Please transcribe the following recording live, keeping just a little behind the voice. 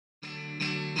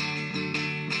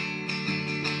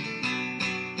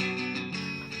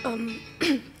Um,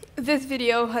 this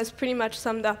video has pretty much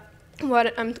summed up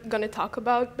what I'm going to talk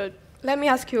about, but let me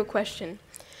ask you a question.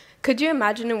 Could you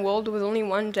imagine a world with only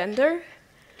one gender?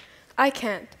 I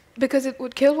can't, because it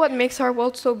would kill what makes our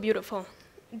world so beautiful: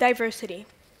 diversity.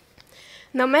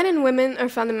 Now, men and women are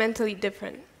fundamentally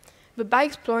different, but by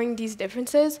exploring these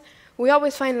differences, we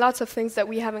always find lots of things that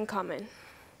we have in common.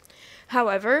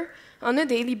 However, on a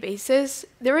daily basis,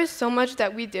 there is so much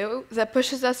that we do that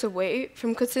pushes us away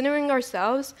from considering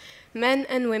ourselves, men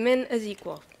and women, as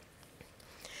equal.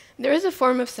 There is a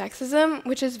form of sexism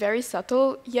which is very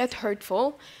subtle, yet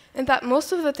hurtful, and that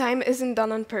most of the time isn't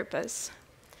done on purpose.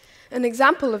 An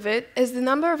example of it is the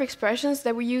number of expressions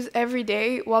that we use every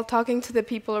day while talking to the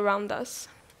people around us.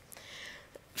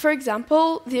 For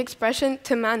example, the expression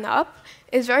 "to man up"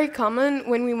 is very common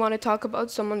when we want to talk about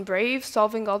someone brave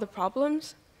solving all the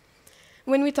problems.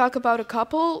 When we talk about a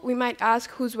couple, we might ask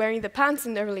who's wearing the pants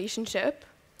in their relationship.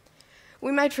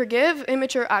 We might forgive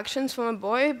immature actions from a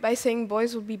boy by saying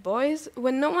boys will be boys,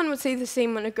 when no one would say the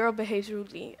same when a girl behaves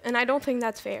rudely, and I don't think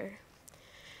that's fair.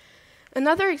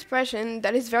 Another expression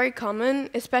that is very common,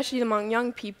 especially among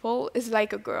young people, is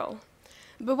 "like a girl."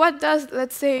 But what does,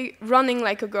 let's say, running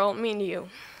like a girl mean to you?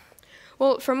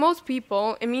 Well, for most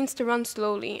people, it means to run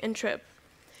slowly and trip.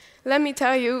 Let me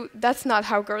tell you, that's not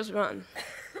how girls run.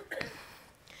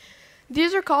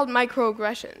 These are called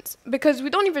microaggressions, because we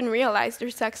don't even realize they're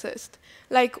sexist,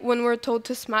 like when we're told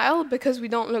to smile because we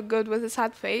don't look good with a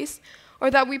sad face, or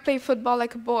that we play football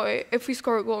like a boy if we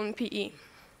score a goal in PE.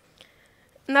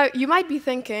 Now, you might be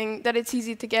thinking that it's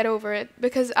easy to get over it,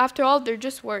 because after all, they're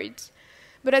just words.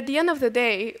 But at the end of the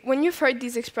day, when you've heard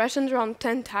these expressions around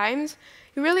 10 times,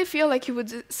 you really feel like you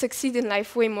would succeed in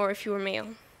life way more if you were male.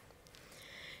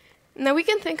 Now, we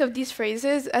can think of these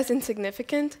phrases as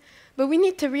insignificant, but we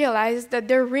need to realize that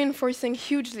they're reinforcing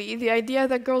hugely the idea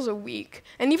that girls are weak,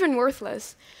 and even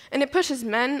worthless, and it pushes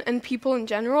men and people in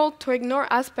general to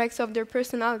ignore aspects of their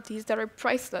personalities that are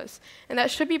priceless, and that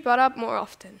should be brought up more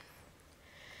often.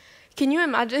 Can you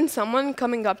imagine someone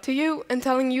coming up to you and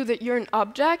telling you that you're an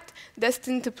object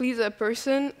destined to please a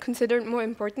person considered more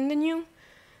important than you?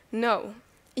 No.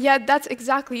 Yet that's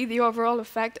exactly the overall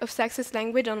effect of sexist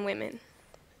language on women.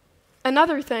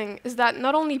 Another thing is that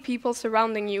not only people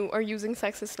surrounding you are using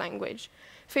sexist language,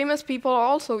 famous people are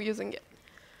also using it.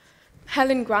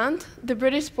 Helen Grant, the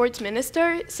British sports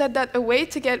minister, said that a way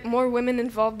to get more women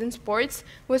involved in sports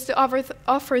was to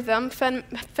offer them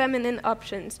feminine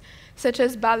options, such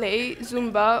as ballet,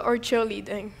 Zumba, or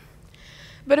cheerleading.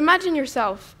 But imagine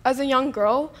yourself, as a young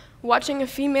girl, watching a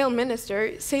female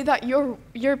minister say that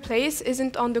your place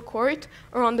isn't on the court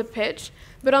or on the pitch,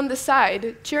 but on the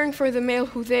side, cheering for the male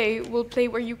who they will play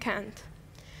where you can't.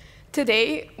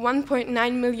 Today,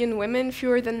 1.9 million women,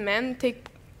 fewer than men, take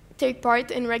part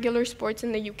in regular sports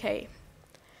in the UK.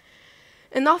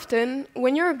 And often,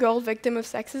 when you're a girl victim of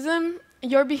sexism,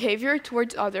 your behavior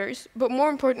towards others, but more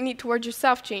importantly towards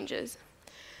yourself, changes.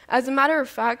 As a matter of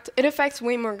fact, it affects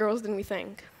way more girls than we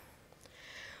think.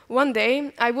 One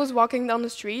day, I was walking down the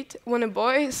street when a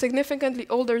boy significantly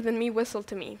older than me whistled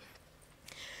to me.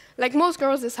 Like most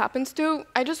girls this happens to,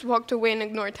 I just walked away and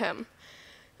ignored him.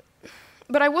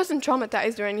 But I wasn't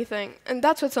traumatized or anything, and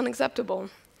that's what's unacceptable.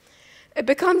 It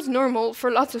becomes normal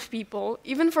for lots of people,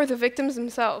 even for the victims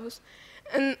themselves.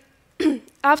 And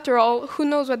after all, who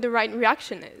knows what the right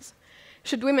reaction is?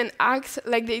 Should women act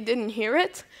like they didn't hear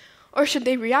it? Or should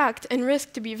they react and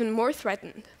risk to be even more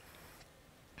threatened?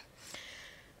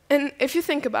 And if you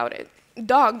think about it,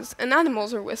 dogs and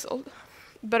animals are whistled.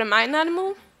 But am I an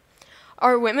animal?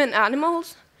 Are women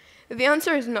animals? The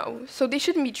answer is no, so they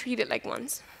shouldn't be treated like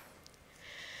ones.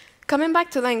 Coming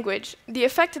back to language, the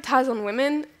effect it has on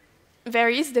women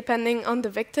varies depending on the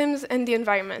victims and the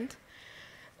environment.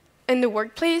 In the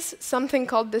workplace, something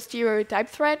called the stereotype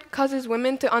threat causes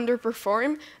women to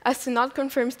underperform as to not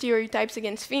confirm stereotypes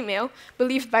against female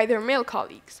believed by their male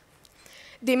colleagues.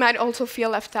 They might also feel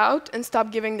left out and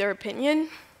stop giving their opinion.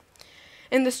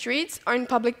 In the streets or in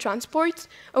public transport,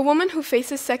 a woman who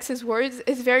faces sexist words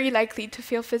is very likely to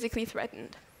feel physically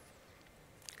threatened.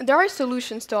 There are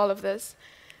solutions to all of this,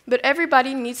 but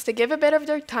everybody needs to give a bit of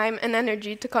their time and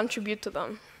energy to contribute to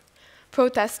them.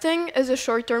 Protesting is a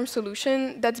short-term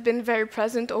solution that's been very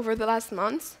present over the last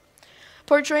months,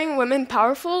 portraying women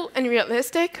powerful and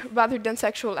realistic rather than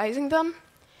sexualizing them,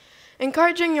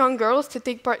 encouraging young girls to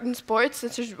take part in sports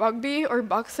such as rugby or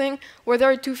boxing, where there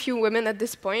are too few women at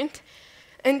this point,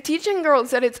 and teaching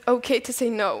girls that it's okay to say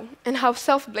no, and how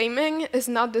self-blaming is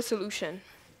not the solution.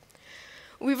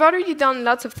 We've already done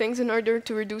lots of things in order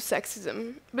to reduce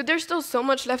sexism, but there's still so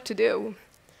much left to do.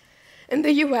 In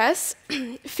the US,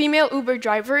 female Uber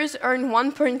drivers earn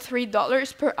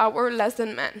 $1.3 per hour less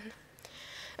than men.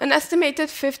 An estimated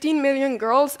 15 million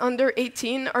girls under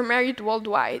 18 are married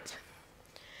worldwide.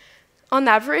 On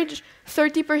average,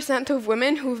 30% of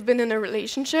women who've been in a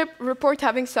relationship report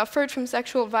having suffered from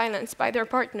sexual violence by their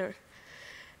partner.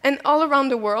 And all around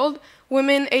the world,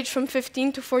 women aged from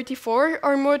 15 to 44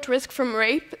 are more at risk from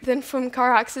rape than from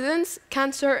car accidents,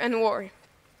 cancer, and war.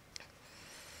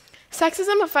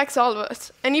 Sexism affects all of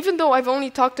us, and even though I've only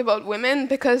talked about women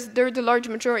because they're the large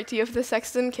majority of the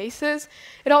sexism cases,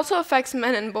 it also affects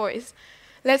men and boys.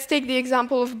 Let's take the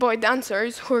example of boy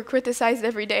dancers who are criticized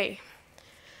every day.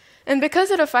 And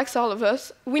because it affects all of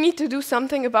us, we need to do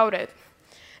something about it.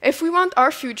 If we want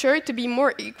our future to be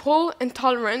more equal and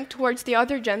tolerant towards the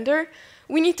other gender,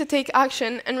 we need to take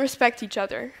action and respect each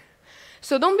other.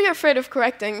 So don't be afraid of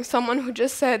correcting someone who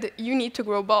just said, "You need to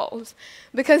grow balls,"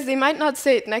 because they might not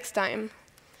say it next time.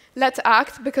 Let's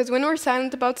act, because when we're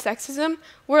silent about sexism,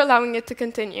 we're allowing it to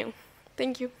continue.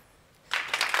 Thank you.